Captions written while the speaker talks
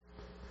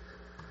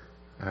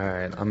All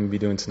right, I'm going to be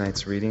doing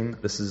tonight's reading.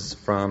 This is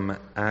from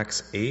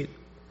Acts 8,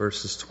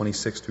 verses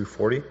 26 through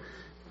 40.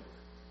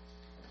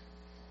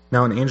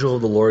 Now an angel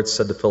of the Lord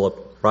said to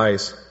Philip,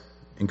 "Rise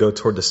and go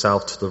toward the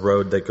south to the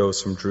road that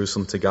goes from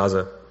Jerusalem to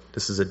Gaza.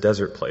 This is a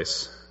desert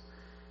place."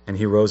 And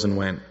he rose and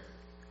went.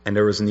 And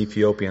there was an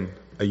Ethiopian,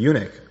 a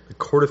eunuch, a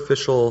court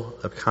official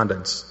of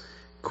Candace,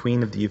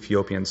 queen of the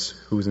Ethiopians,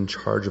 who was in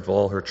charge of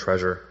all her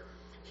treasure.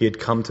 He had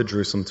come to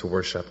Jerusalem to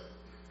worship,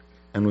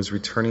 and was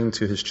returning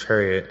to his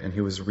chariot, and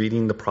he was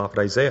reading the prophet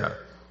Isaiah.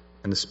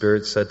 And the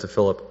Spirit said to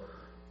Philip,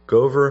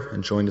 "Go over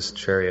and join this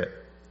chariot."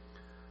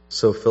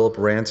 So Philip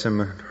ran to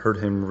him and heard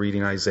him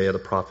reading Isaiah the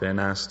prophet, and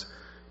asked,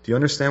 "Do you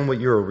understand what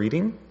you are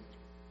reading?"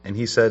 And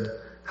he said,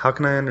 "How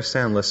can I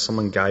understand unless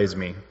someone guides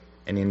me?"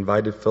 And he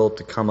invited Philip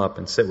to come up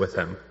and sit with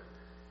him.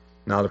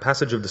 Now the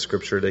passage of the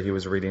scripture that he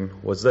was reading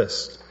was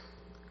this: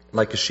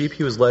 "Like a sheep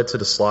he was led to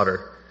the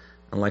slaughter,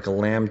 and like a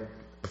lamb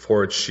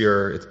before its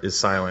shearer is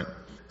silent,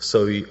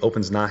 so he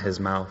opens not his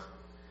mouth.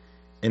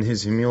 In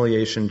his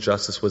humiliation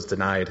justice was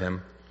denied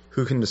him.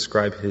 Who can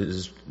describe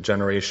his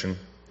generation?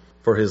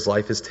 For his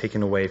life is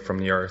taken away from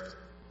the earth."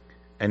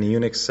 And the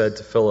eunuch said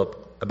to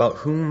Philip, "About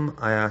whom,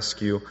 I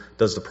ask you,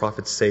 does the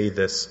prophet say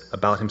this,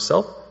 about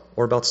himself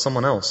or about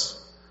someone else?"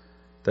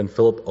 Then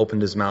Philip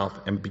opened his mouth,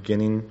 and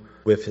beginning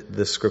with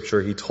this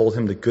scripture, he told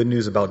him the good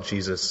news about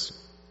Jesus.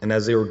 And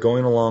as they were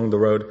going along the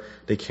road,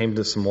 they came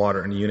to some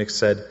water, and the eunuch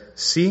said,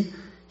 "See,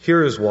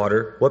 here is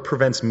water. What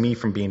prevents me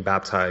from being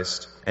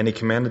baptized?" And he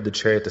commanded the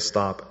chariot to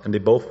stop, and they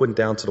both went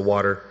down to the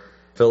water,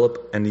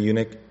 Philip and the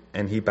eunuch,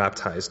 and he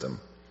baptized him.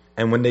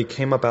 And when they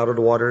came up out of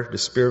the water, the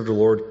Spirit of the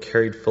Lord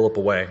carried Philip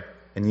away,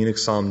 and the eunuch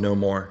saw him no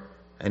more,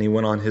 and he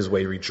went on his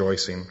way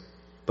rejoicing.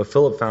 But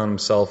Philip found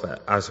himself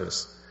at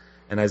Azotus,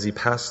 and as he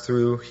passed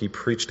through, he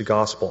preached the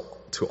gospel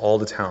to all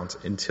the towns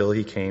until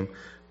he came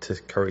to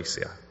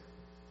Caesarea.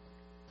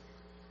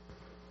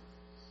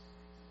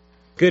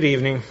 Good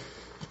evening.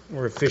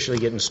 We're officially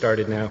getting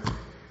started now.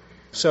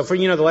 So for,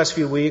 the last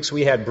few weeks,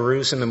 we had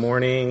Bruce in the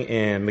morning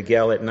and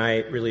Miguel at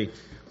night, really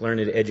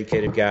learned,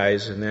 educated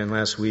guys. And then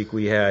last week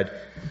we had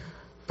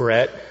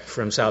Brett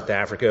from South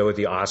Africa with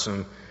the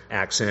awesome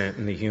accent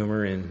and the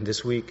humor. And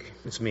this week,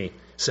 it's me.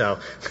 So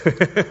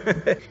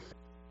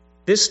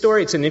this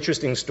story, it's an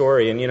interesting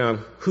story. And,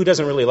 who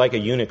doesn't really like a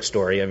eunuch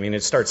story? I mean,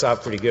 it starts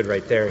off pretty good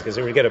right there, because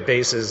we get a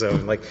basis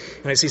of, and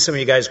I see some of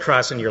you guys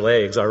crossing your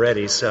legs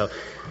already. So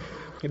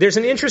there's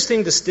an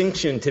interesting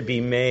distinction to be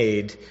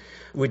made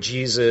with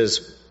Jesus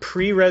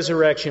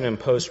pre-resurrection and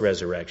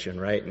post-resurrection,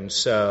 right? And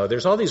so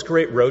there's all these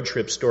great road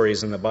trip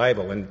stories in the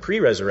Bible. And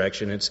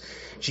pre-resurrection, it's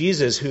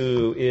Jesus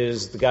who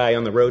is the guy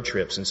on the road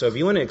trips. And so if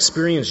you want to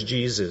experience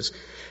Jesus,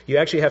 you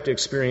actually have to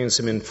experience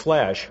him in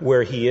flesh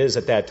where he is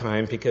at that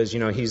time, because,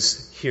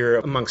 he's here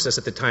amongst us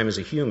at the time as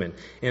a human.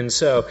 And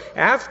so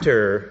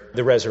after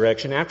the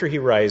resurrection, after he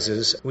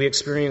rises, we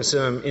experience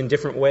him in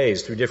different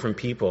ways through different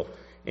people.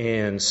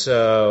 And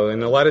so, a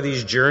lot of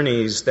these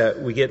journeys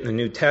that we get in the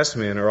New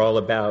Testament are all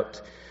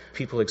about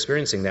people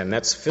experiencing that. And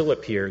that's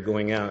Philip here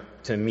going out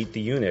to meet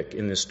the eunuch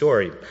in this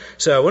story.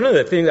 So one of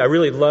the things I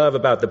really love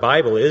about the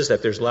Bible is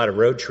that there's a lot of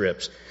road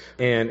trips.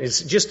 And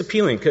it's just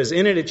appealing, because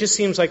in it just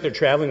seems like they're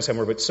traveling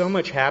somewhere, but so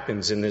much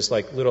happens in this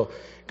little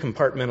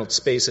compartmental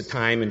space of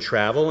time and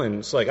travel. And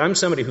it's I'm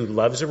somebody who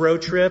loves a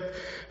road trip.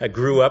 I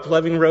grew up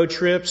loving road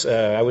trips.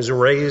 I was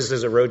raised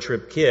as a road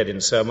trip kid.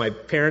 And so my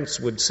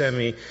parents would send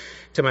me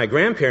to my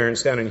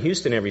grandparents down in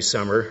Houston every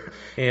summer.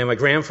 And my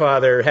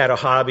grandfather had a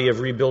hobby of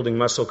rebuilding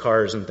muscle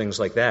cars and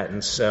things like that.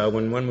 And so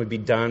when one would be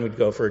done, we'd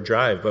go for a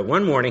drive. But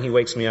one morning he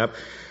wakes me up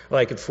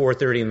at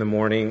 4:30 in the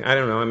morning. I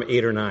don't know, I'm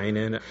 8 or 9.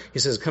 And he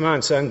says, "Come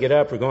on, son, get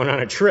up. We're going on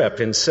a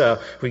trip." And so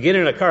we get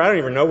in a car. I don't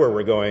even know where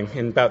we're going.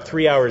 And about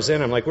 3 hours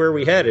in, I'm like, "Where are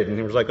we headed?" And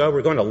he was like, "Oh,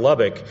 we're going to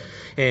Lubbock."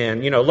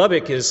 And,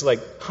 Lubbock is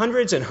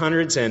hundreds and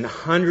hundreds and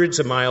hundreds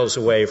of miles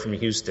away from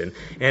Houston.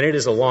 And it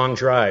is a long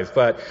drive.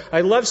 But I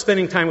love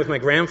spending time with my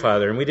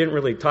grandfather. And we didn't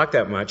really talk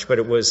that much, but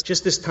it was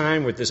just this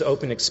time with this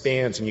open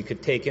expanse, and you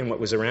could take in what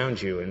was around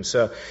you. And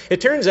so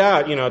it turns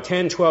out,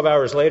 10, 12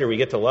 hours later, we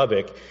get to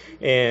Lubbock.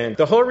 And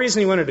the whole reason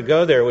he wanted to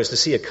go there was to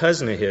see a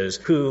cousin of his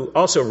who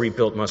also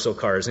rebuilt muscle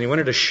cars, and he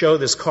wanted to show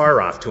this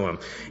car off to him.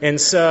 And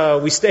so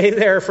we stay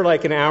there for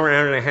an hour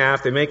and a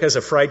half. They make us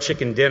a fried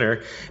chicken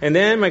dinner. And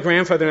then my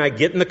grandfather and I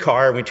get in the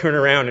car, and we turn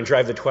around and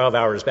drive the 12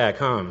 hours back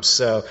home.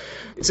 So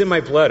it's in my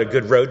blood, a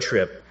good road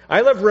trip.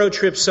 I love road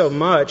trips so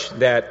much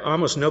that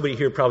almost nobody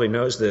here probably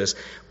knows this,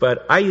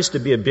 but I used to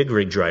be a big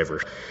rig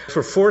driver.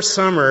 For 4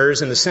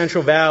 summers in the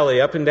Central Valley,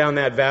 up and down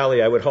that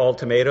valley, I would haul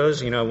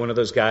tomatoes. One of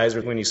those guys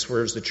when he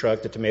swerves the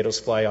truck, the tomatoes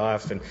fly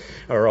off and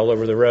are all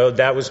over the road.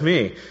 That was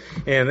me.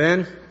 And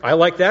then I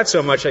liked that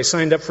so much, I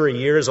signed up for a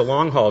year as a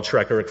long-haul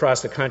trucker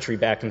across the country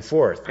back and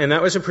forth. And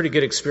that was a pretty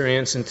good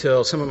experience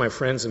until some of my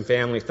friends and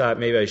family thought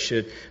maybe I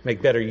should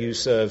make better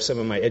use of some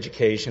of my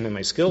education and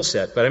my skill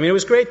set. But it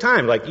was a great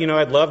time.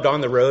 I'd loved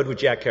On the Road with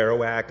Jack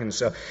Kerouac, and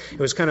so it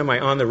was kind of my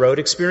on-the-road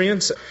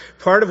experience.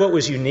 Part of what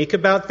was unique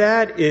about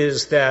that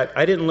is that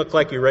I didn't look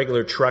like your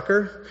regular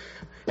trucker.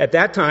 At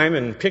that time,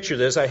 and picture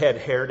this, I had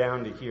hair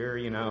down to here,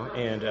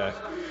 and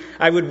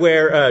I would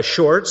wear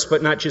shorts,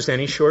 but not just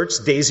any shorts,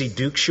 Daisy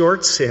Duke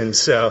shorts. And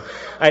so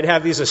I'd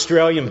have these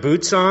Australian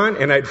boots on,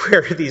 and I'd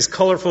wear these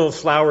colorful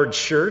flowered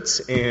shirts.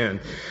 And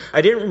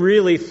I didn't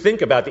really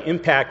think about the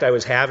impact I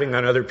was having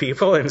on other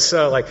people. And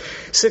so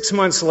 6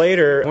 months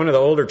later, one of the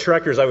older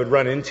truckers I would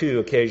run into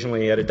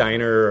occasionally at a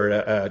diner or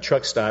a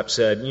truck stop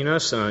said,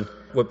 son,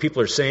 what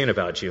people are saying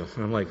about you.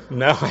 And I'm like,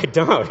 no, I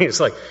don't. He's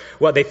like,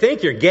 well, they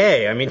think you're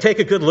gay. I mean, take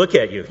a good look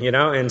at you,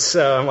 And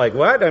so I'm like,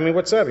 what? I mean,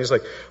 what's up? He's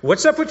like,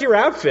 what's up with your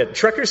outfit?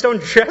 Truckers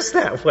don't dress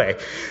that way.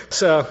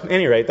 So, at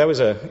any rate, that was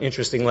an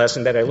interesting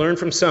lesson that I learned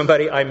from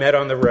somebody I met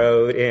on the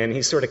road, and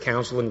he sort of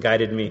counseled and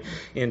guided me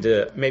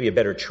into maybe a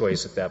better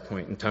choice at that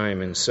point in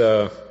time. And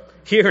so,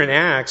 here in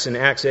Acts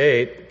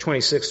 8,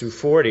 26 through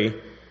 40,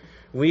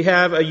 we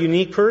have a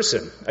unique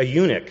person, a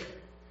eunuch.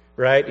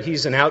 Right?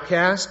 He's an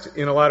outcast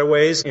in a lot of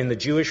ways in the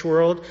Jewish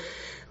world.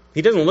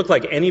 He doesn't look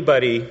like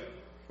anybody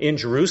in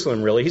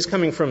Jerusalem, really. He's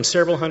coming from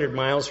several hundred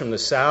miles from the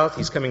south.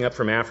 He's coming up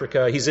from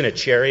Africa. He's in a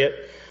chariot.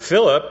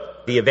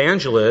 Philip, the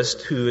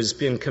evangelist, who has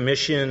been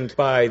commissioned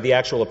by the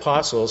actual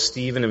apostles,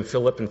 Stephen and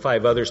Philip and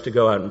 5 others, to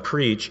go out and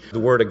preach the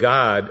Word of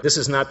God. This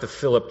is not the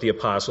Philip the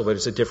apostle, but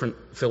it's a different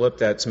Philip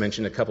that's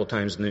mentioned a couple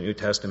times in the New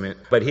Testament.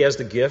 But he has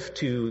the gift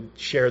to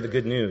share the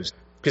good news.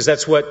 Because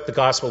that's what the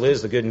gospel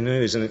is, the good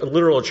news. And a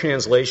literal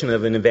translation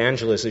of an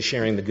evangelist is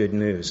sharing the good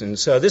news. And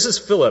so this is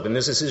Philip, and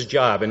this is his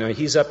job. And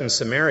he's up in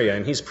Samaria,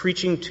 and he's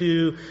preaching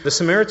to the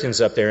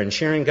Samaritans up there and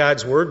sharing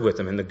God's word with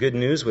them and the good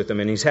news with them.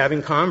 And he's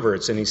having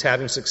converts, and he's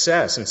having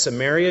success. And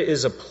Samaria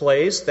is a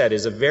place that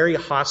is a very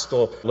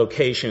hostile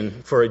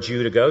location for a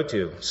Jew to go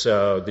to.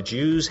 So the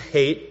Jews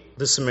hate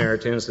the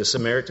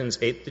Samaritans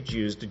hate the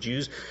Jews. The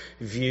Jews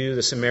view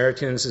the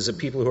Samaritans as a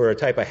people who are a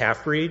type of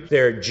half-breed.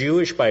 They're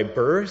Jewish by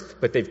birth,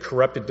 but they've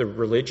corrupted the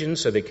religion,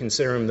 so they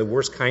consider them the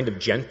worst kind of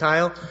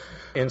Gentile.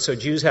 And so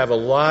Jews have a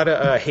lot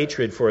of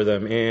hatred for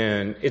them,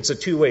 and it's a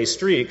two-way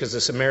street because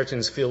the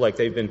Samaritans feel like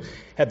they've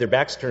had their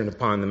backs turned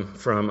upon them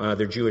from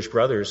their Jewish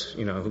brothers,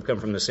 who come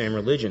from the same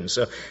religion.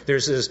 So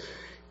there's this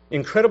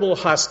incredible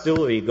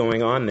hostility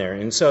going on there.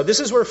 And so this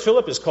is where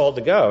Philip is called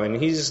to go.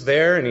 And he's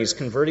there and he's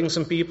converting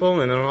some people.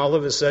 And then all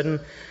of a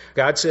sudden,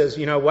 God says,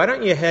 why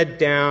don't you head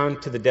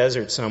down to the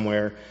desert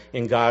somewhere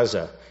in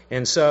Gaza?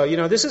 And so,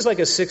 this is like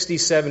a 60,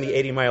 70,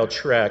 80-mile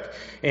trek.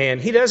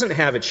 And he doesn't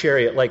have a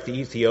chariot like the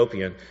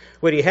Ethiopian.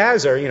 What he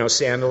has are,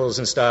 sandals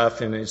and stuff.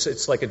 And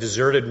it's like a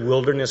deserted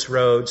wilderness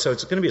road. So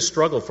it's going to be a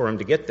struggle for him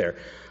to get there.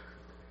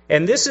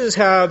 And this is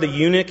how the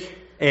eunuch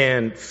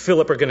and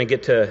Philip are going to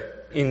get to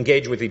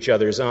engage with each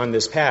other is on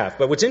this path.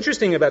 But what's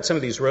interesting about some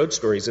of these road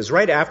stories is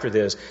right after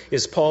this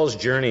is Paul's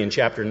journey in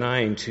chapter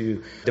 9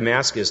 to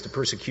Damascus to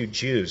persecute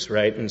Jews,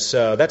 right? And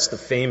so that's the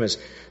famous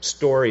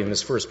story in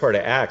this first part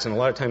of Acts. And a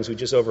lot of times we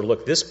just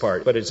overlook this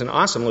part, but it's an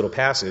awesome little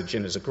passage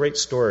and it's a great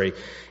story.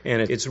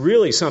 And it's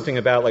really something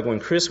about like when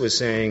Chris was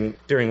saying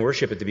during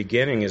worship at the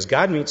beginning is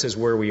God meets us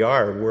where we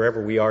are,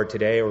 wherever we are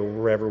today or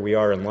wherever we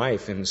are in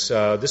life. And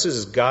so this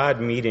is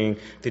God meeting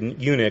the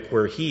eunuch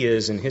where he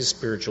is in his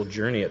spiritual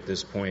journey at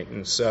this point.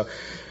 And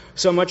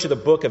so much of the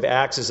book of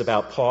Acts is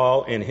about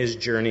Paul and his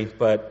journey,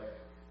 but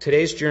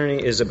today's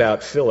journey is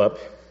about Philip,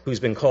 who's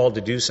been called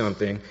to do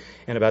something,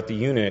 and about the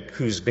eunuch,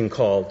 who's been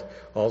called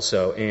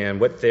also,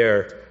 and what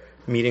their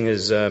meeting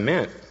is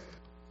meant.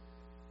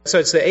 So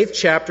it's the 8th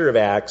chapter of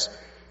Acts.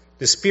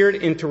 The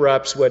Spirit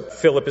interrupts what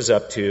Philip is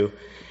up to,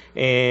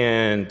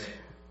 and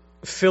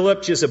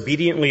Philip just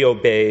obediently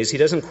obeys. He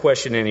doesn't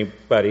question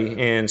anybody,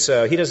 and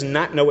so he does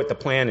not know what the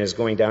plan is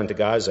going down to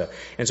Gaza.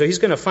 And so he's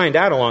going to find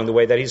out along the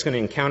way that he's going to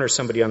encounter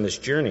somebody on this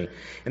journey,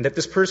 and that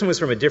this person was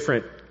from a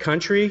different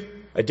country,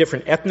 a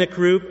different ethnic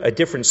group, a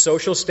different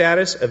social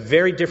status, a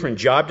very different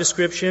job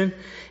description,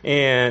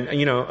 and,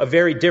 a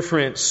very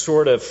different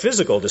sort of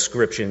physical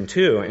description,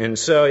 too. And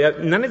so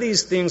none of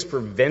these things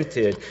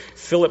prevented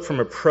Philip from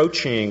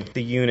approaching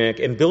the eunuch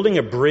and building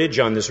a bridge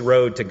on this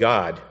road to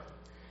God.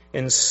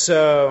 And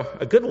so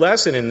a good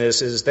lesson in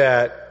this is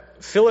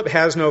that Philip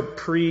has no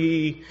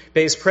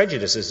pre-based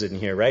prejudices in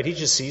here, right? He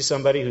just sees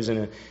somebody who's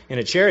in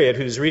a chariot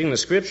who's reading the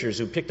scriptures,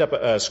 who picked up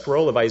a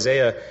scroll of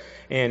Isaiah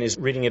and is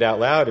reading it out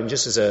loud. And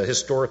just as a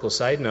historical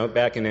side note,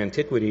 back in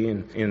antiquity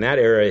and in that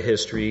era of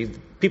history,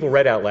 people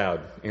read out loud.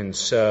 And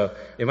so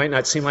it might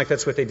not seem like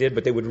that's what they did,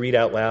 but they would read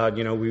out loud.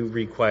 We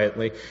read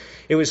quietly.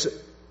 It was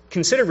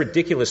considered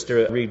ridiculous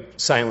to read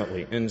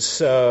silently. And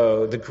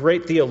so the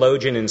great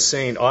theologian and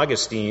saint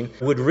Augustine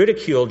would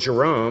ridicule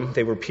Jerome.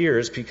 They were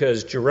peers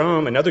because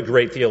Jerome, another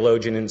great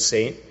theologian and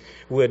saint,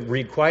 would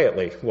read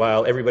quietly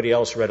while everybody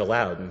else read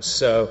aloud. And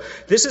so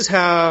this is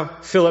how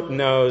Philip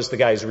knows the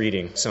guy's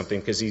reading something,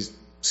 because he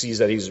sees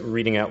that he's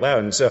reading out loud.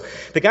 And so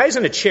the guy's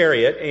in a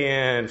chariot,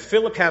 and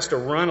Philip has to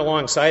run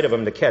alongside of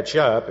him to catch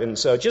up. And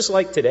so just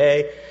like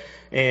today,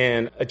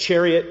 And a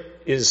chariot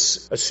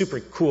is a super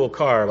cool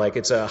car, like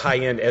it's a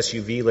high-end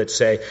SUV, let's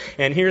say.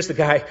 And here's the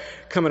guy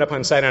coming up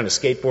on side on a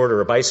skateboard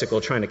or a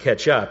bicycle trying to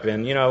catch up.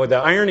 And,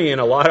 the irony in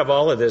a lot of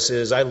all of this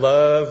is I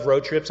love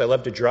road trips, I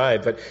love to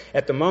drive, but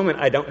at the moment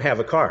I don't have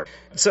a car.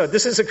 So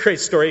this is a great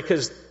story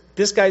because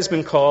this guy's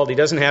been called, he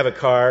doesn't have a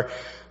car.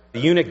 The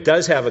eunuch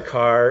does have a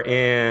car,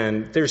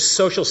 and there's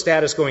social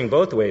status going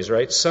both ways,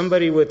 right?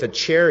 Somebody with a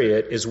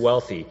chariot is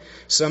wealthy.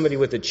 Somebody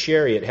with a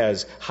chariot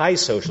has high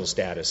social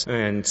status.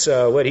 And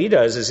so what he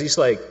does is he's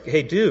like,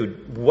 hey,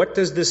 dude, what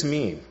does this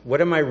mean?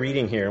 What am I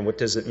reading here, and what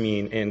does it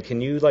mean? And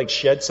can you,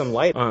 shed some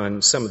light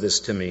on some of this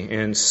to me?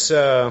 And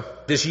so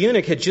this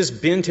eunuch had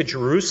just been to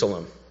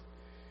Jerusalem.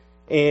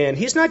 And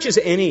he's not just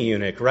any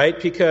eunuch,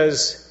 right?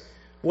 Because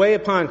way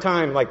upon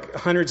time,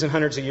 hundreds and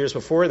hundreds of years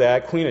before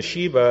that, Queen of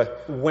Sheba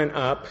went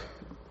up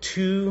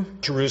to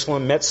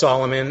Jerusalem, met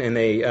Solomon, and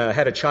they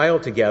had a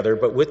child together.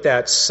 But with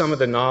that, some of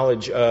the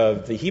knowledge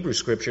of the Hebrew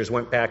Scriptures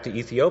went back to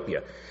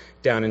Ethiopia,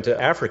 down into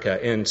Africa.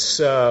 And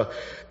so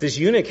this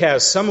eunuch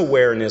has some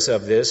awareness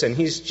of this, and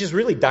he's just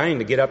really dying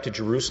to get up to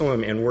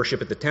Jerusalem and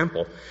worship at the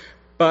temple.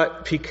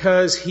 But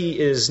because he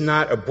is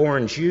not a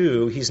born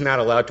Jew, he's not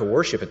allowed to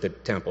worship at the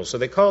temple. So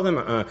they call them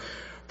a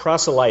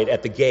proselyte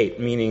at the gate,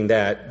 meaning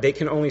that they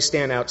can only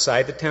stand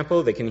outside the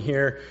temple. They can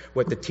hear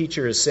what the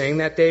teacher is saying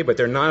that day, but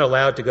they're not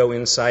allowed to go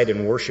inside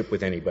and worship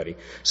with anybody.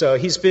 So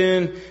he's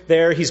been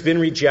there, he's been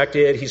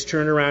rejected, he's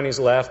turned around, he's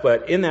left,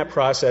 but in that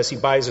process, he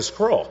buys a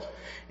scroll.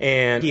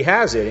 And he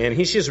has it, and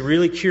he's just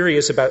really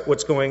curious about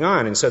what's going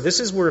on. And so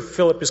this is where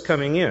Philip is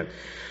coming in.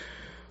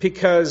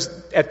 Because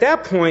at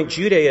that point,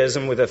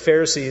 Judaism with the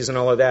Pharisees and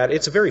all of that,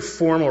 it's a very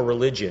formal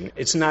religion.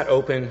 It's not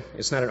open.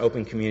 It's not an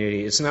open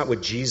community. It's not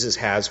what Jesus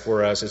has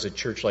for us as a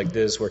church like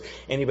this where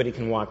anybody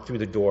can walk through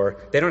the door.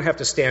 They don't have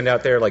to stand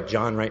out there like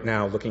John right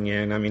now looking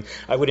in. I mean,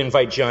 I would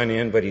invite John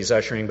in, but he's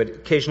ushering. But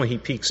occasionally he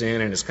peeks in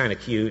and it's kind of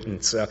cute.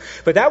 And so,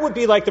 but that would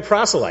be like the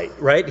proselyte,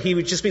 right? He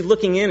would just be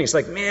looking in. He's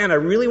like, man, I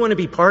really want to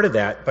be part of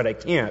that, but I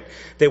can't.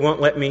 They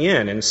won't let me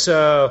in. And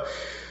so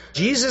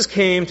Jesus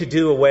came to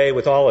do away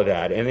with all of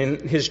that. And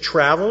in his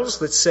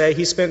travels, let's say,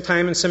 he spent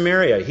time in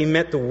Samaria. He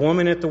met the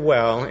woman at the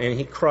well, and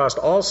he crossed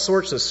all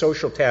sorts of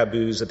social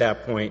taboos at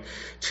that point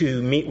to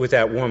meet with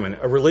that woman.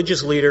 A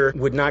religious leader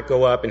would not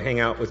go up and hang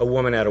out with a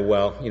woman at a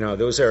well.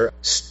 Those are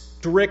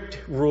strict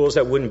rules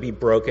that wouldn't be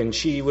broken.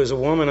 She was a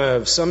woman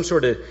of some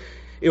sort of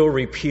ill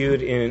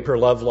repute in her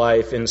love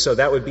life, and so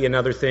that would be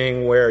another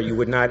thing where you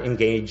would not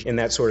engage in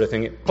that sort of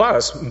thing.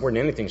 Plus, more than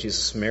anything, she's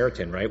a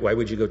Samaritan, right? Why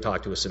would you go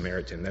talk to a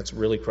Samaritan? That's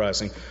really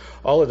crossing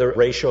all of the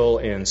racial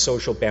and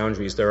social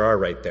boundaries there are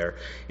right there.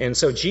 And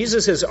so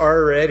Jesus has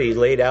already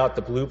laid out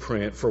the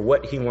blueprint for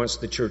what he wants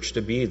the church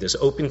to be, this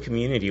open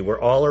community where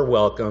all are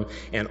welcome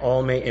and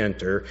all may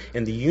enter,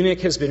 and the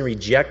eunuch has been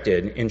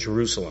rejected in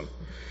Jerusalem.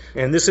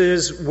 And this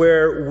is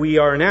where we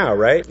are now,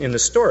 right, in the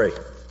story.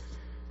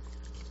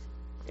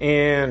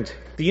 And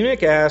the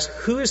eunuch asks,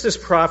 who is this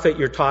prophet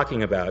you're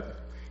talking about?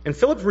 And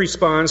Philip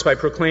responds by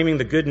proclaiming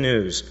the good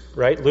news,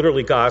 right,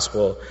 literally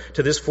gospel,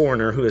 to this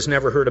foreigner who has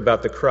never heard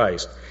about the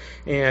Christ.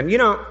 And,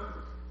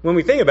 when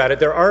we think about it,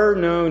 there are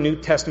no New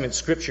Testament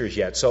scriptures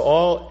yet. So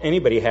all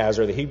anybody has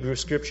are the Hebrew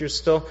scriptures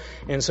still.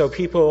 And so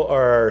people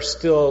are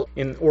still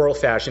in oral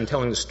fashion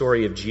telling the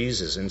story of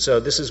Jesus. And so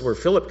this is where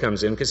Philip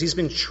comes in because he's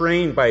been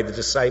trained by the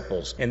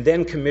disciples and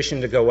then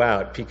commissioned to go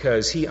out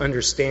because he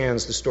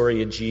understands the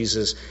story of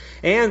Jesus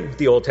and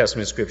the Old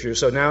Testament scriptures.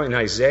 So now in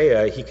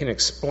Isaiah, he can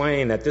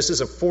explain that this is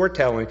a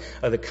foretelling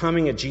of the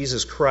coming of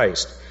Jesus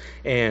Christ.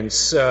 And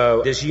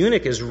so this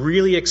eunuch is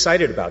really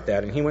excited about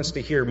that, and he wants to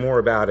hear more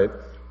about it.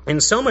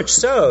 And so much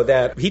so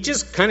that he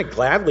just kind of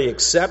gladly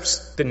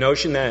accepts the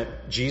notion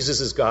that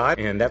Jesus is God,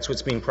 and that's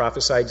what's being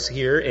prophesied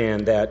here,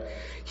 and that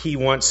he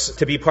wants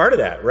to be part of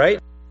that, right?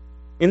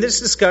 In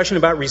this discussion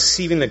about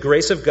receiving the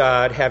grace of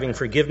God, having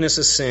forgiveness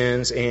of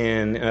sins,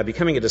 and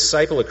becoming a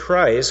disciple of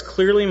Christ,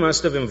 clearly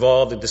must have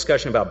involved a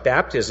discussion about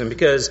baptism,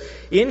 because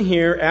in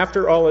here,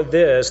 after all of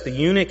this, the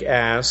eunuch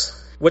asks,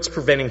 what's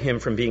preventing him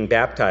from being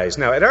baptized?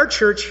 Now, at our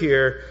church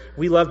here,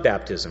 we love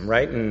baptism,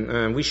 right?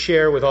 And we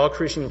share with all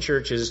Christian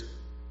churches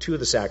 2 of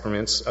the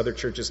sacraments. Other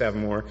churches have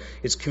more.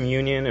 It's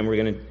communion, and we're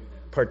going to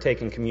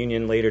partake in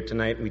communion later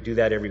tonight. We do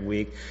that every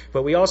week.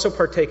 But we also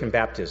partake in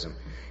baptism.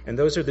 And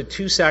those are the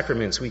 2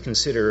 sacraments we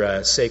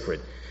consider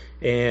sacred.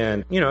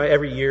 And,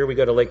 every year we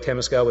go to Lake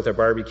Temescal with our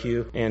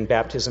barbecue and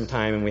baptism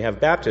time, and we have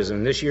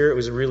baptism. This year it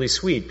was really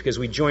sweet because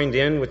we joined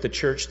in with the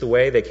church the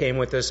way. They came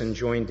with us and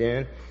joined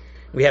in.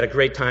 We had a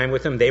great time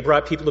with them. They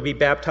brought people to be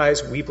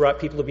baptized. We brought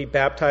people to be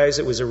baptized.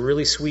 It was a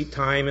really sweet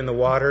time in the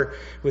water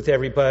with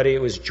everybody.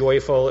 It was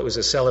joyful. It was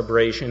a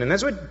celebration. And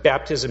that's what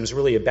baptism is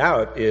really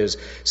about, is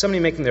somebody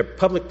making their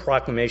public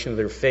proclamation of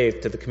their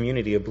faith to the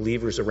community of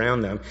believers around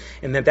them.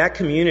 And that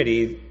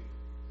community,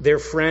 their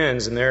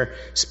friends and their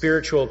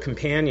spiritual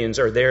companions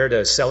are there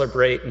to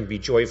celebrate and be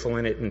joyful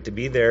in it and to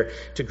be there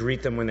to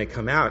greet them when they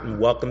come out and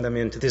welcome them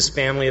into this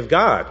family of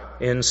God.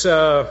 And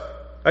so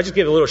I just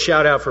give a little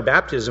shout out for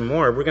baptism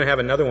more. We're going to have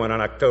another one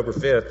on October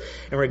 5th.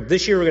 And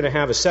this year we're going to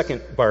have a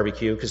second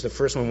barbecue because the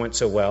first one went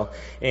so well.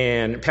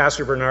 And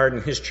Pastor Bernard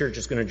and his church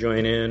is going to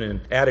join in.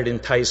 And added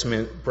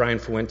enticement, Brian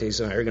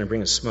Fuentes and I are going to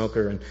bring a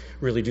smoker and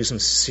really do some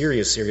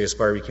serious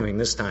barbecuing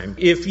this time.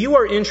 If you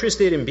are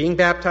interested in being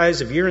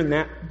baptized, if you're in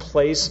that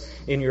place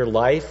in your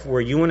life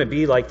where you want to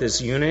be like this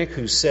eunuch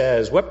who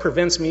says, what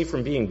prevents me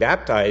from being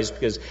baptized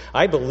because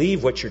I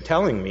believe what you're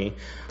telling me,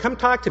 come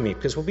talk to me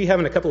because we'll be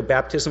having a couple of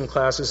baptism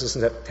classes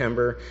in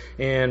September.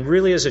 And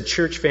really as a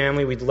church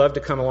family, we'd love to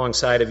come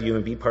alongside of you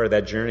and be part of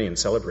that journey and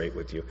celebrate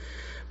with you.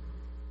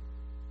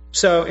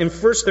 So in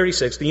verse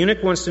 36, the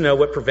eunuch wants to know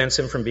what prevents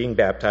him from being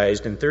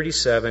baptized. In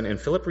 37, and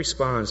Philip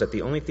responds that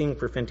the only thing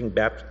preventing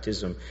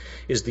baptism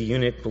is the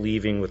eunuch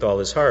believing with all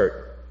his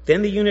heart.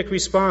 Then the eunuch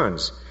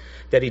responds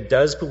that he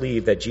does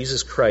believe that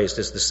Jesus Christ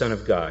is the Son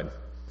of God.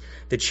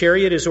 The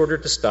chariot is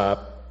ordered to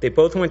stop. They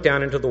both went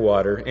down into the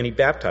water, and he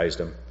baptized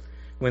him.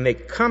 When they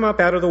come up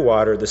out of the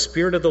water, the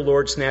Spirit of the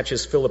Lord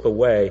snatches Philip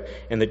away,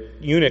 and the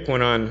eunuch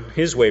went on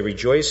his way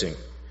rejoicing.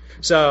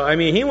 So,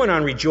 he went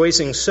on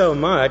rejoicing so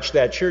much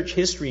that church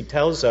history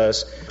tells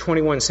us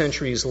 21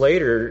 centuries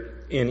later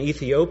in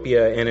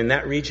Ethiopia and in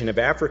that region of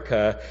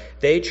Africa,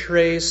 they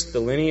trace the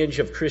lineage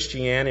of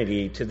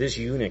Christianity to this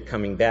eunuch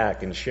coming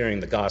back and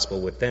sharing the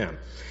gospel with them.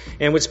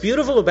 And what's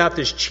beautiful about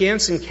this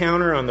chance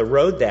encounter on the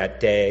road that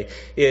day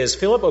is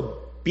Philip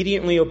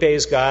obediently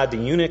obeys God. The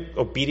eunuch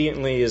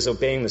obediently is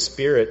obeying the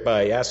Spirit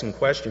by asking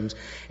questions.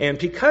 And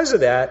because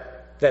of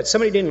that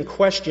somebody didn't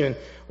question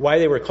why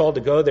they were called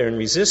to go there and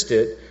resist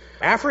it,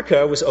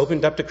 Africa was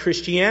opened up to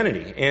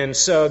Christianity. And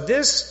so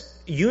this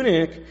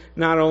eunuch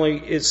not only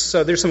is,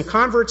 so there's some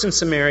converts in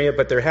Samaria,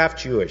 but they're half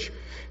Jewish.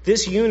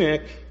 This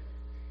eunuch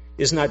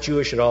is not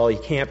Jewish at all. He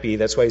can't be.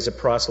 That's why he's a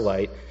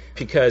proselyte,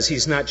 because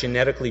he's not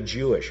genetically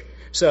Jewish.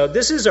 So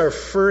this is our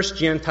first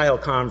Gentile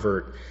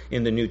convert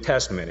in the New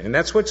Testament. And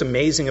that's what's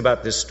amazing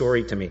about this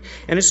story to me.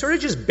 And it's sort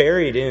of just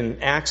buried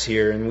in Acts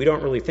here, and we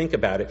don't really think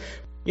about it.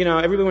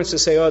 Everybody wants to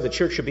say, the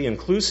church should be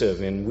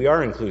inclusive, and we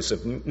are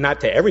inclusive.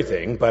 Not to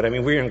everything, but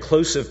we're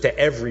inclusive to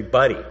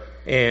everybody.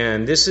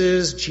 And this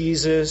is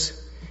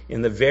Jesus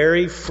in the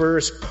very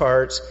first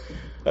parts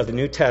of the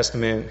New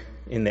Testament,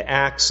 in the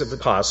Acts of the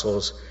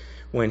Apostles,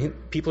 when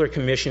people are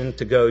commissioned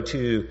to go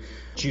to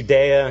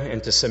Judea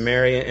and to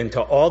Samaria and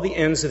to all the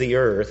ends of the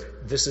earth.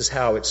 This is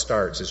how it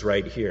starts, is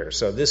right here.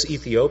 So this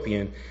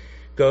Ethiopian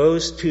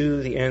goes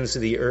to the ends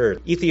of the earth.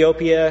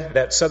 Ethiopia,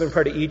 that southern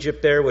part of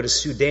Egypt there, what is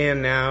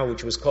Sudan now,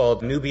 which was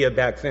called Nubia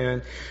back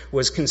then,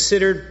 was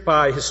considered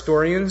by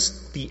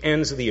historians the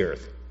ends of the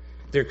earth.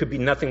 There could be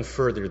nothing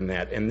further than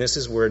that. And this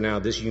is where now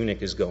this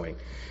eunuch is going.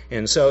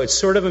 And so it's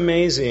sort of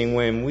amazing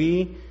when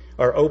we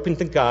are open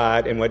to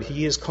God and what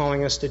He is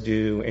calling us to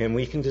do, and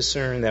we can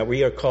discern that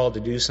we are called to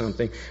do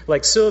something.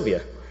 Like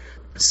Sylvia.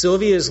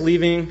 Sylvia is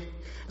leaving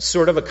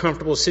sort of a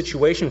comfortable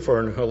situation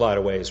for her in a lot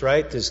of ways,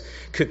 right? This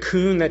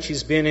cocoon that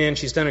she's been in,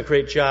 she's done a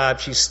great job.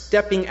 She's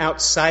stepping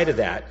outside of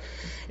that.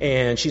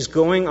 And she's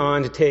going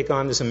on to take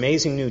on this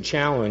amazing new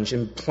challenge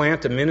and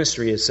plant a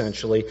ministry,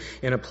 essentially,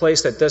 in a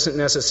place that doesn't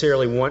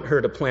necessarily want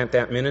her to plant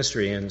that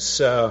ministry. And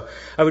so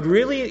I would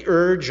really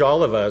urge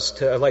all of us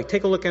to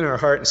take a look in our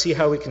heart and see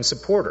how we can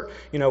support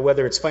her,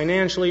 whether it's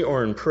financially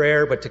or in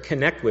prayer, but to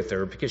connect with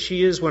her, because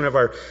she is one of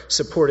our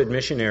supported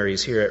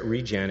missionaries here at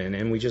Regen,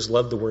 and we just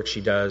love the work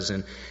she does.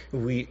 And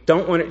we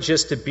don't want it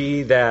just to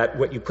be that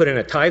what you put in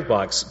a tithe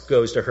box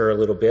goes to her a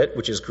little bit,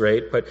 which is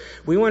great, but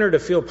we want her to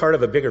feel part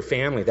of a bigger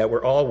family, that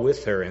we're all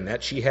with her, and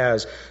that she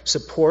has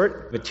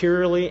support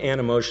materially and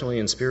emotionally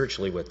and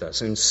spiritually with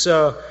us. And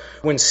so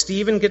when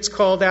Stephen gets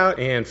called out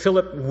and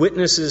Philip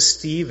witnesses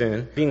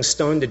Stephen being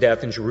stoned to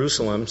death in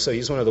Jerusalem, so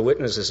he's one of the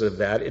witnesses of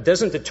that, it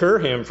doesn't deter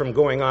him from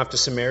going off to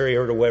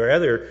Samaria or to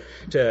wherever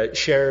to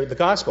share the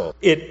gospel.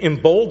 It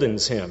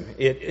emboldens him.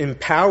 It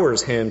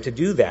empowers him to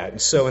do that.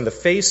 And so in the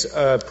face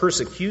of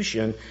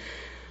persecution,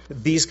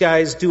 these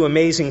guys do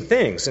amazing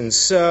things. And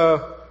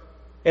so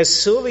as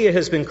Sylvia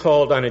has been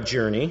called on a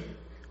journey,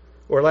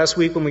 or last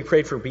week when we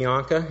prayed for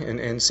Bianca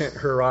and sent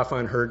her off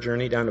on her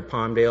journey down to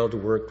Palmdale to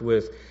work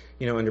with,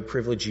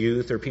 underprivileged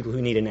youth or people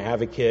who need an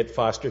advocate,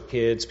 foster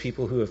kids,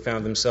 people who have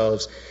found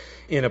themselves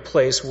in a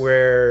place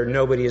where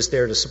nobody is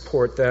there to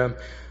support them.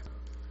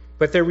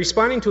 But they're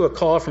responding to a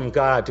call from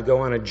God to go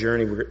on a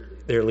journey where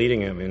they're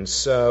leading them. And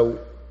so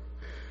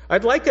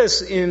I'd like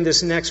us in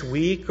this next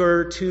week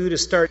or two to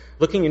start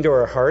looking into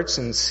our hearts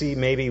and see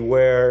maybe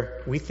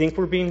where we think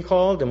we're being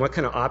called and what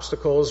kind of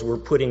obstacles we're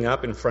putting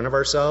up in front of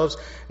ourselves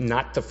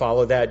not to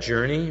follow that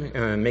journey,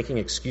 making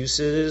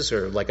excuses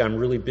or like I'm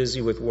really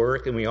busy with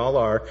work, and we all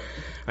are.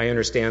 I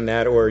understand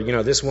that. Or,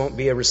 this won't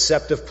be a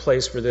receptive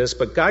place for this.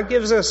 But God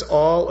gives us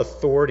all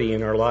authority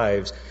in our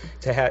lives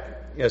to have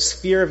a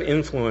sphere of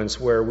influence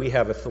where we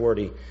have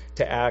authority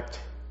to act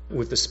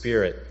with the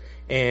Spirit.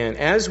 And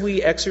as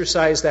we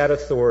exercise that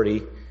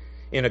authority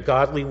in a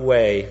godly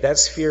way, that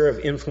sphere of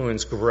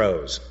influence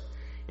grows.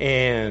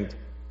 And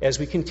as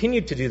we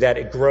continue to do that,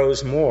 it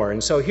grows more.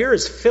 And so here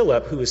is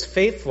Philip, who is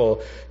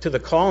faithful to the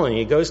calling.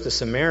 He goes to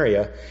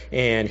Samaria,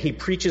 and he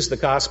preaches the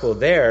gospel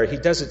there. He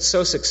does it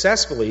so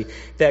successfully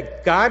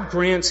that God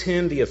grants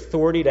him the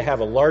authority to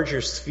have a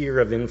larger sphere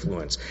of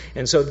influence.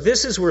 And so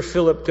this is where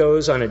Philip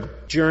goes on a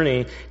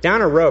journey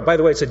down a road. By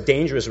the way, it's a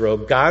dangerous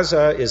road.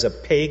 Gaza is a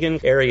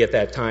pagan area at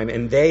that time,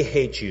 and they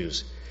hate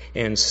Jews.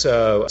 And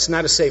so it's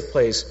not a safe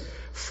place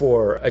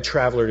for a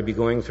traveler to be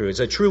going through.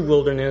 It's a true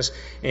wilderness,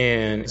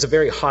 and it's a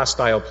very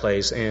hostile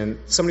place, and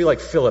somebody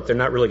like Philip, they're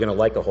not really going to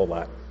like a whole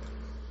lot.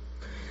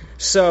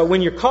 So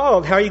when you're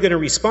called, how are you going to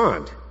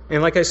respond?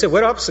 And like I said,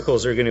 what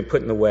obstacles are going to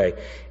put in the way?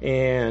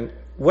 And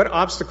what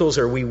obstacles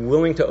are we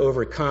willing to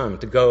overcome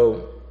to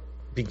go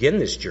begin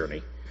this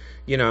journey?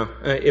 You know,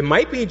 it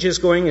might be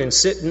just going and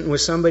sitting with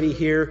somebody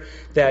here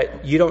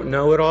that you don't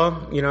know at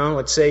all. You know,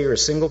 let's say you're a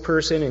single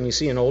person and you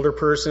see an older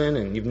person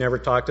and you've never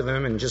talked to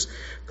them, and just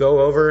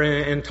go over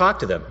and talk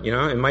to them. You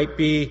know, it might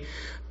be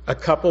a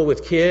couple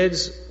with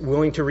kids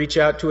willing to reach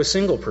out to a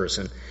single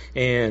person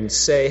and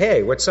say,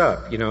 hey, what's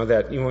up? You know,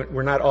 that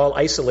we're not all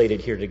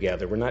isolated here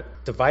together. We're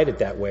not divided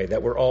that way,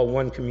 that we're all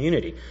one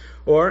community.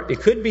 Or it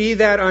could be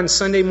that on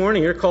Sunday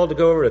morning you're called to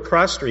go over to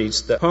Cross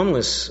Streets, the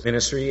homeless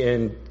ministry,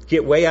 and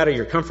get way out of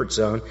your comfort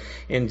zone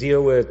and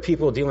deal with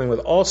people dealing with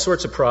all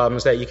sorts of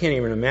problems that you can't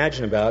even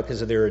imagine about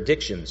because of their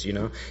addictions, you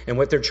know, and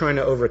what they're trying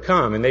to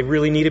overcome, and they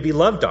really need to be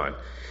loved on.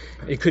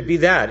 It could be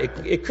that.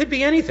 It could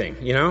be anything,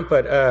 you know,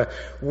 but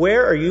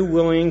where are you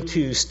willing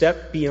to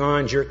step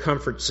beyond your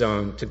comfort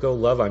zone to go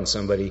love on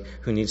somebody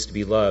who needs to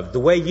be loved, the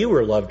way you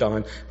were loved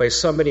on by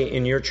somebody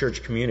in your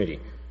church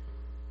community?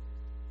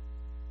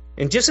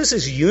 And just as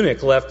this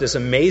eunuch left this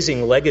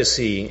amazing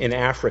legacy in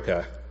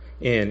Africa,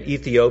 in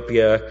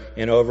Ethiopia,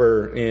 and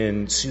over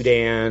in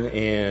Sudan,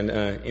 and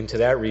into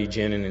that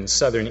region, and in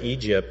southern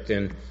Egypt.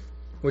 And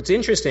what's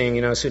interesting,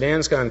 you know,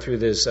 Sudan's gone through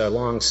this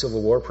long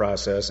civil war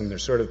process, and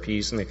there's sort of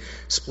peace, and they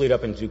split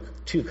up into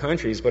two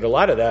countries. But a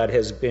lot of that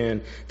has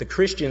been the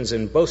Christians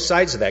in both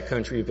sides of that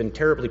country have been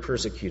terribly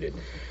persecuted.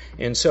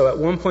 And so at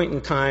one point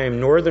in time,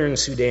 northern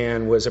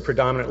Sudan was a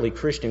predominantly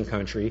Christian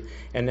country,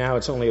 and now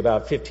it's only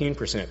about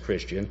 15%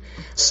 Christian.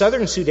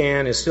 Southern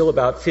Sudan is still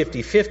about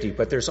 50-50,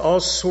 but there's all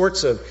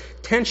sorts of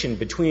tension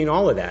between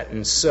all of that.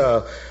 And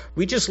so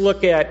we just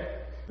look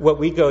at what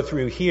we go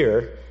through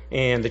here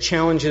and the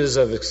challenges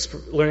of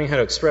learning how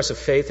to express a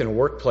faith in a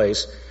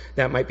workplace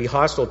that might be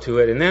hostile to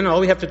it. And then all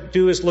we have to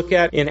do is look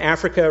at in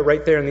Africa,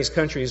 right there in these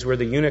countries where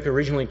the eunuch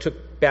originally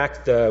took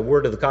back the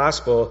word of the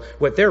gospel,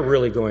 what they're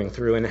really going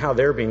through and how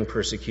they're being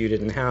persecuted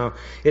and how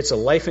it's a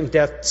life and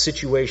death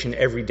situation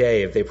every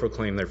day if they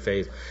proclaim their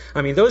faith.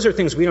 I mean, those are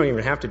things we don't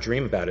even have to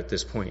dream about at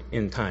this point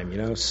in time, you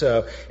know.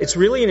 So it's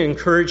really an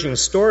encouraging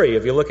story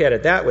if you look at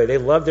it that way. They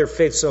love their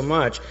faith so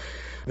much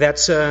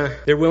that's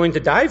they're willing to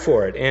die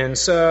for it. And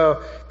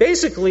so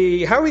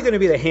basically, how are we going to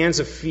be the hands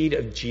and feet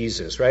of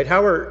Jesus, right?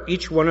 How are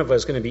each one of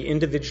us going to be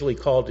individually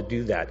called to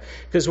do that?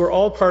 Because we're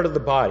all part of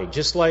the body.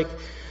 Just like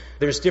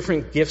there's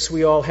different gifts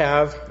we all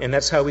have, and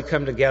that's how we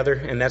come together,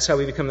 and that's how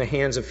we become the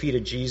hands and feet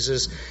of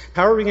Jesus.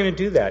 How are we going to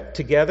do that?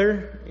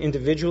 Together,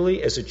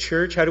 individually, as a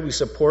church? How do we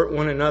support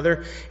one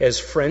another as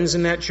friends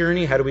in that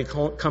journey? How do we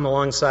come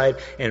alongside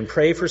and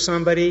pray for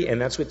somebody? And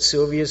that's what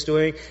Sylvia's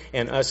doing,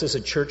 and us as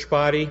a church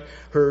body,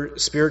 her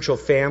spiritual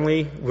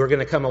family, we're going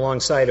to come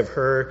alongside of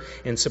her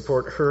and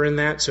support her in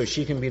that so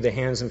she can be the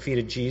hands and feet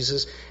of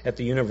Jesus at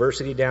the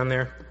university down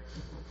there.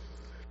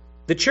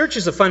 The church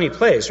is a funny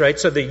place, right?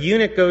 So the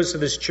eunuch goes to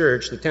this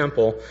church, the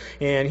temple,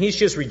 and he's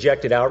just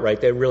rejected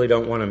outright. They really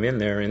don't want him in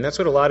there. And that's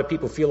what a lot of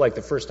people feel like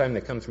the first time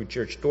they come through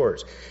church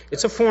doors.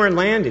 It's a foreign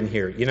land in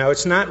here. You know,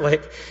 it's not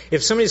like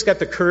if somebody's got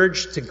the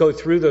courage to go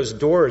through those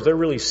doors, they're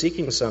really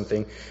seeking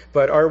something.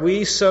 But are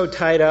we so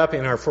tied up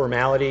in our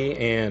formality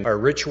and our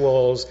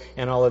rituals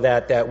and all of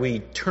that that we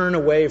turn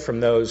away from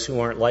those who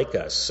aren't like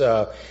us?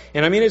 So,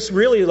 and I mean, it's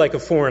really like a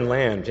foreign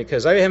land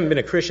because I haven't been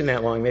a Christian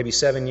that long, maybe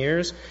 7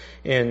 years.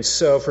 And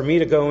so for me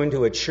to go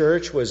into a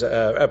church was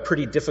a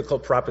pretty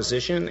difficult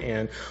proposition.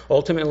 And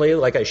ultimately,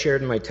 like I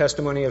shared in my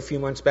testimony a few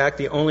months back,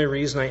 the only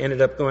reason I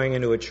ended up going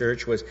into a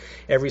church was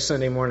every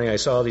Sunday morning I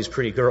saw these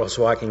pretty girls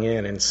walking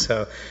in. And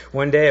so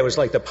one day it was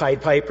like the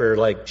Pied Piper,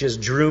 like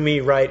just drew me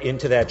right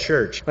into that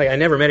church. Like I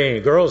never met any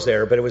girls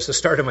there, but it was the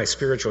start of my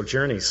spiritual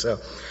journey. So,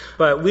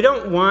 but we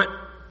don't want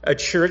a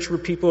church where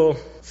people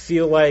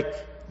feel like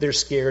they're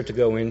scared to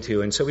go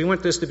into. And so we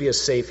want this to be a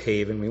safe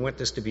haven. We want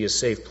this to be a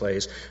safe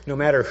place. No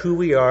matter who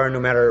we are, no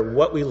matter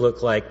what we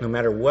look like, no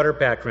matter what our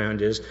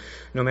background is,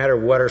 no matter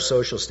what our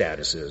social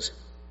status is.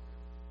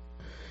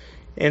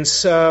 And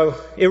so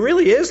it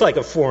really is like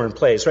a foreign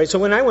place, right? So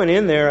when I went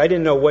in there, I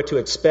didn't know what to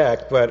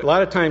expect, but a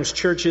lot of times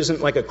church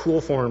isn't like a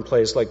cool foreign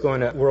place like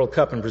going to World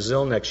Cup in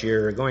Brazil next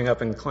year or going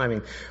up and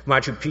climbing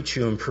Machu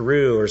Picchu in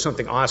Peru or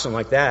something awesome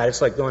like that.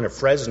 It's like going to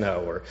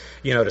Fresno or,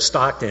 you know, to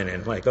Stockton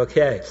and like,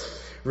 okay,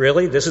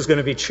 really? This is going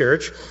to be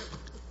church?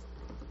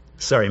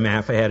 Sorry,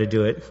 Matt, I had to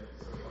do it.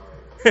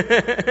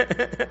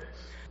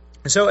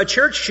 So a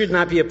church should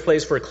not be a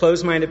place for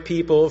closed-minded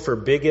people, for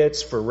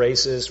bigots, for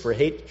racists, for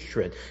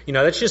hatred.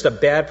 That's just a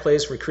bad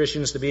place for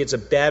Christians to be. It's a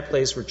bad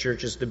place for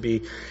churches to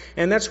be.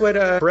 And that's what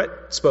Brett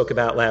spoke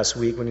about last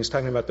week when he was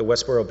talking about the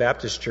Westboro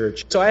Baptist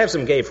Church. So I have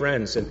some gay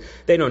friends, and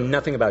they know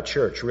nothing about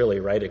church, really,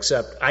 right?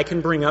 Except I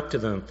can bring up to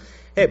them,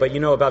 hey, but you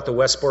know about the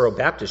Westboro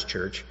Baptist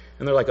Church?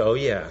 And they're like, oh,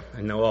 yeah,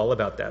 I know all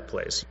about that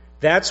place.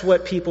 That's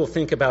what people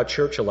think about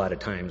church a lot of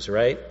times,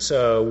 right?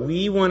 So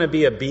we want to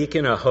be a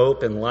beacon of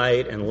hope and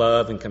light and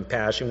love and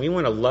compassion. We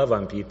want to love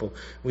on people.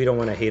 We don't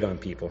want to hate on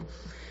people.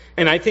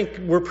 And I think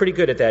we're pretty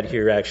good at that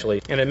here,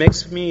 actually. And it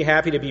makes me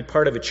happy to be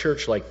part of a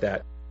church like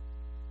that.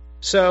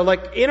 So,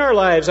 in our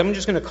lives, I'm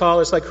just going to call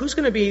this, who's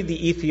going to be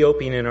the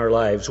Ethiopian in our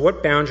lives?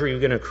 What boundary are you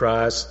going to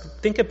cross?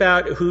 Think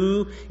about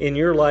who in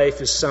your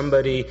life is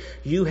somebody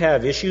you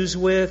have issues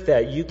with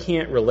that you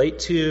can't relate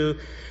to,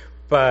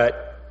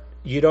 but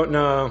you don't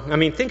know.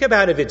 Think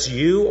about if it's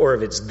you or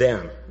if it's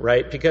them,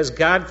 right? Because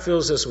God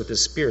fills us with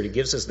His Spirit. He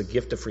gives us the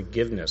gift of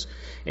forgiveness.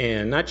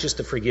 And not just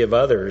to forgive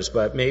others,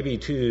 but maybe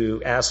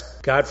to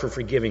ask God for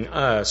forgiving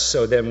us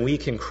so then we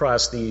can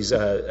cross these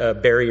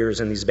barriers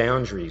and these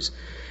boundaries.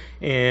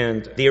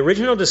 And the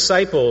original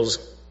disciples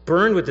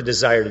burned with the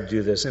desire to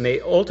do this, and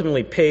they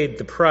ultimately paid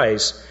the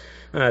price.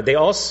 They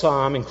all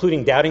saw him,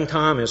 including Doubting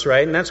Thomas,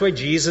 right? And that's why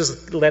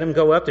Jesus let him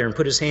go up there and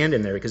put his hand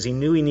in there, because he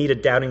knew he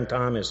needed Doubting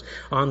Thomas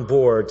on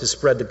board to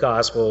spread the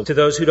gospel to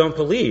those who don't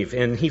believe.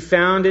 And he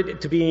found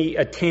it to be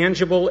a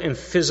tangible and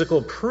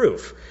physical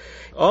proof.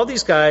 All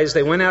these guys,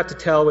 they went out to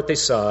tell what they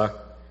saw,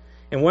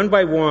 and one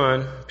by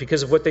one,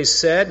 because of what they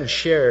said and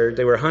shared,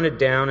 they were hunted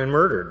down and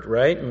murdered,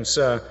 right? And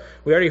so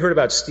we already heard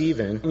about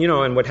Stephen,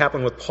 and what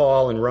happened with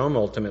Paul in Rome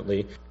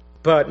ultimately.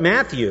 But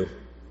Matthew,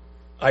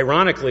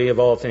 ironically, of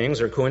all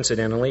things, or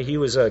coincidentally, he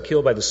was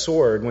killed by the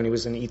sword when he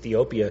was in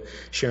Ethiopia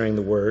sharing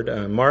the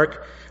word.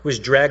 Mark was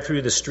dragged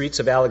through the streets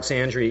of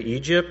Alexandria,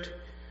 Egypt.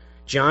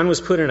 John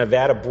was put in a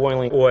vat of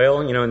boiling oil,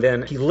 and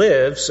then he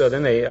lived, so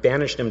then they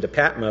banished him to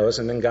Patmos,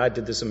 and then God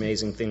did this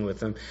amazing thing with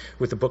him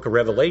with the book of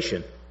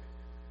Revelation.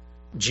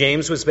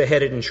 James was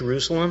beheaded in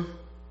Jerusalem.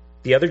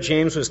 The other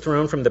James was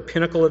thrown from the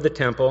pinnacle of the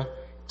temple,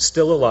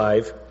 still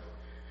alive,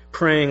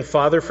 praying,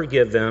 Father,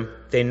 forgive them.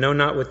 They know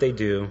not what they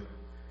do.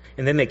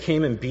 And then they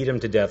came and beat him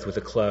to death with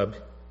a club.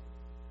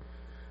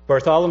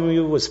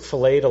 Bartholomew was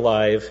filleted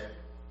alive.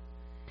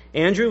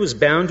 Andrew was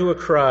bound to a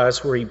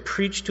cross where he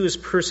preached to his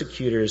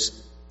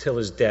persecutors till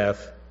his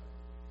death.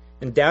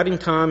 And Doubting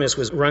Thomas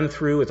was run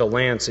through with a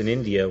lance in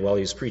India while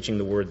he was preaching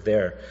the word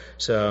there.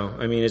 So,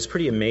 it's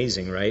pretty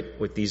amazing, right,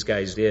 what these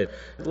guys did.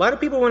 A lot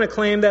of people want to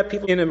claim that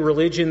people in a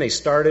religion, they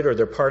started or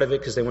they're part of it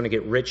because they want to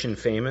get rich and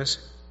famous.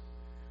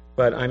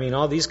 But,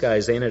 all these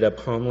guys, they ended up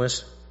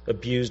homeless,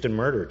 abused, and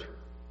murdered.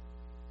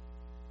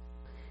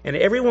 And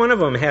every one of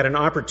them had an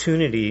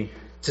opportunity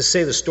to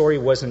say the story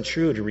wasn't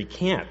true, to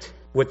recant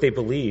what they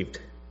believed,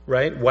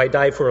 right? Why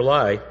die for a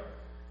lie?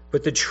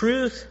 But the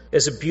truth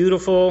is a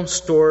beautiful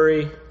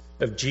story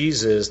of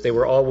Jesus they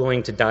were all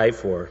willing to die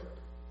for,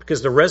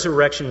 because the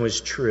resurrection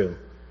was true.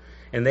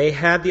 And they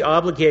had the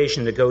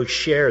obligation to go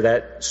share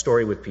that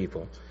story with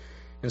people.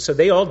 And so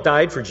they all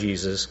died for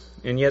Jesus,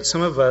 and yet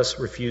some of us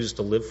refused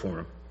to live for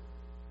him.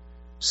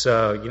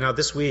 So,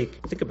 this week,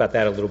 think about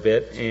that a little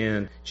bit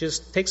and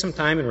just take some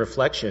time in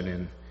reflection.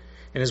 And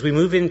as we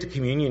move into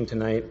communion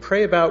tonight,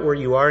 pray about where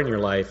you are in your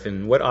life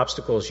and what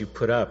obstacles you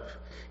put up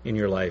in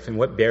your life and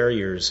what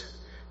barriers,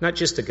 not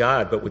just to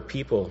God, but with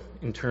people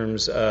in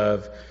terms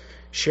of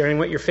sharing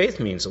what your faith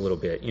means a little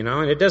bit,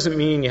 And it doesn't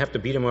mean you have to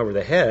beat them over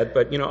the head,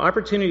 but,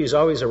 opportunities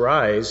always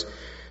arise.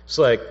 It's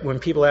like when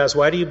people ask,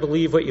 why do you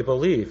believe what you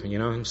believe?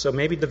 And so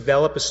maybe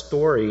develop a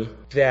story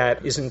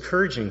that is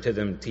encouraging to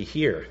them to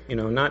hear.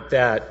 Not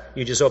that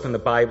you just open the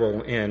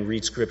Bible and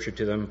read Scripture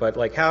to them, but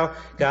like how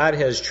God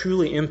has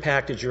truly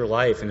impacted your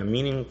life in a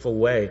meaningful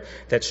way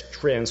that's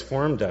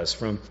transformed us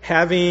from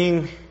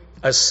having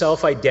a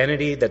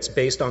self-identity that's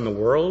based on the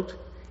world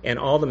and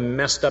all the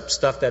messed up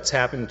stuff that's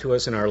happened to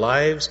us in our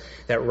lives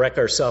that wreck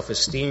our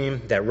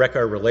self-esteem, that wreck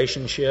our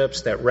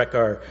relationships, that wreck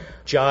our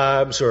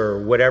jobs or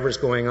whatever's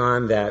going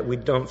on, that we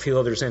don't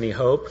feel there's any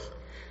hope.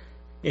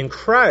 In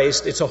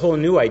Christ, it's a whole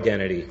new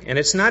identity. And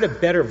it's not a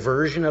better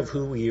version of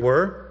who we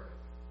were.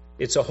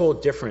 It's a whole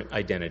different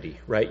identity,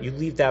 right? You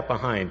leave that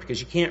behind because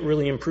you can't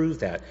really improve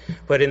that.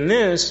 But in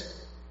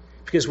this,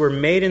 because we're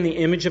made in the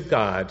image of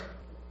God,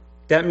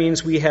 that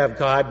means we have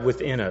God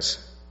within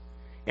us.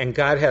 And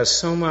God has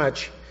so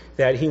much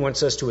that he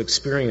wants us to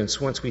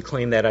experience once we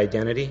claim that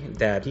identity,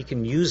 that he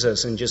can use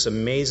us in just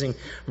amazing,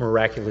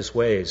 miraculous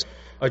ways.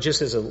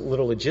 Just as a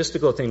little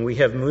logistical thing, we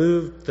have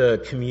moved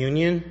the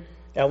communion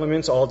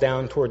elements all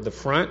down toward the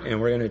front, and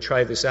we're going to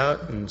try this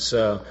out. And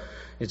so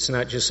it's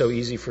not just so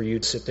easy for you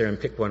to sit there and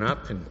pick one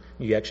up, and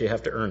you actually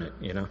have to earn it,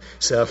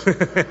 So,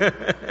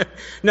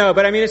 no,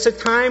 but it's a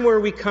time where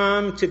we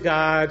come to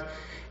God,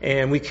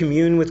 and we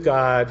commune with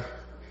God,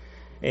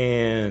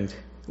 and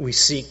we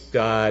seek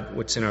God,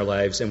 what's in our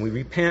lives, and we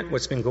repent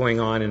what's been going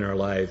on in our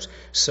lives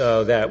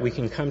so that we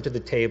can come to the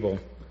table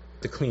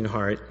a clean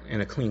heart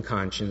and a clean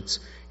conscience,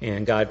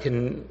 and God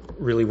can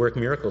really work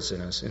miracles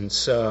in us. And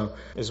so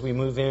as we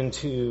move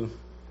into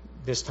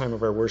this time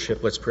of our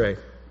worship, let's pray.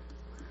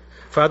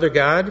 Father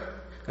God,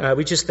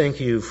 we just thank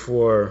you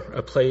for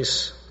a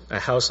place, a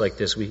house like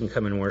this we can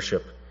come and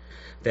worship,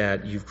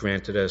 that you've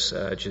granted us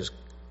just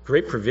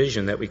great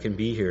provision that we can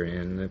be here,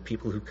 and the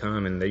people who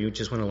come and they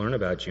just want to learn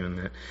about you, and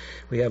that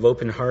we have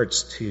open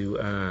hearts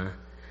to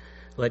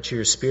let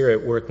your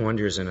Spirit work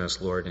wonders in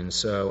us, Lord. And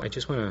so I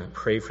just want to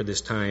pray for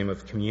this time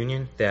of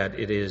communion, that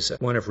it is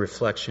one of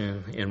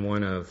reflection and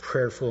one of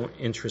prayerful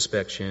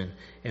introspection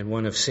and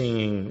one of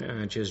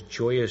singing just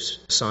joyous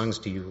songs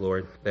to you,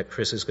 Lord, that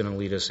Chris is going to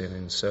lead us in.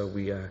 And so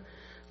we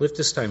lift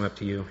this time up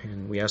to you,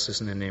 and we ask this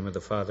in the name of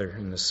the Father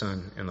and the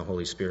Son and the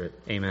Holy Spirit.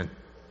 Amen.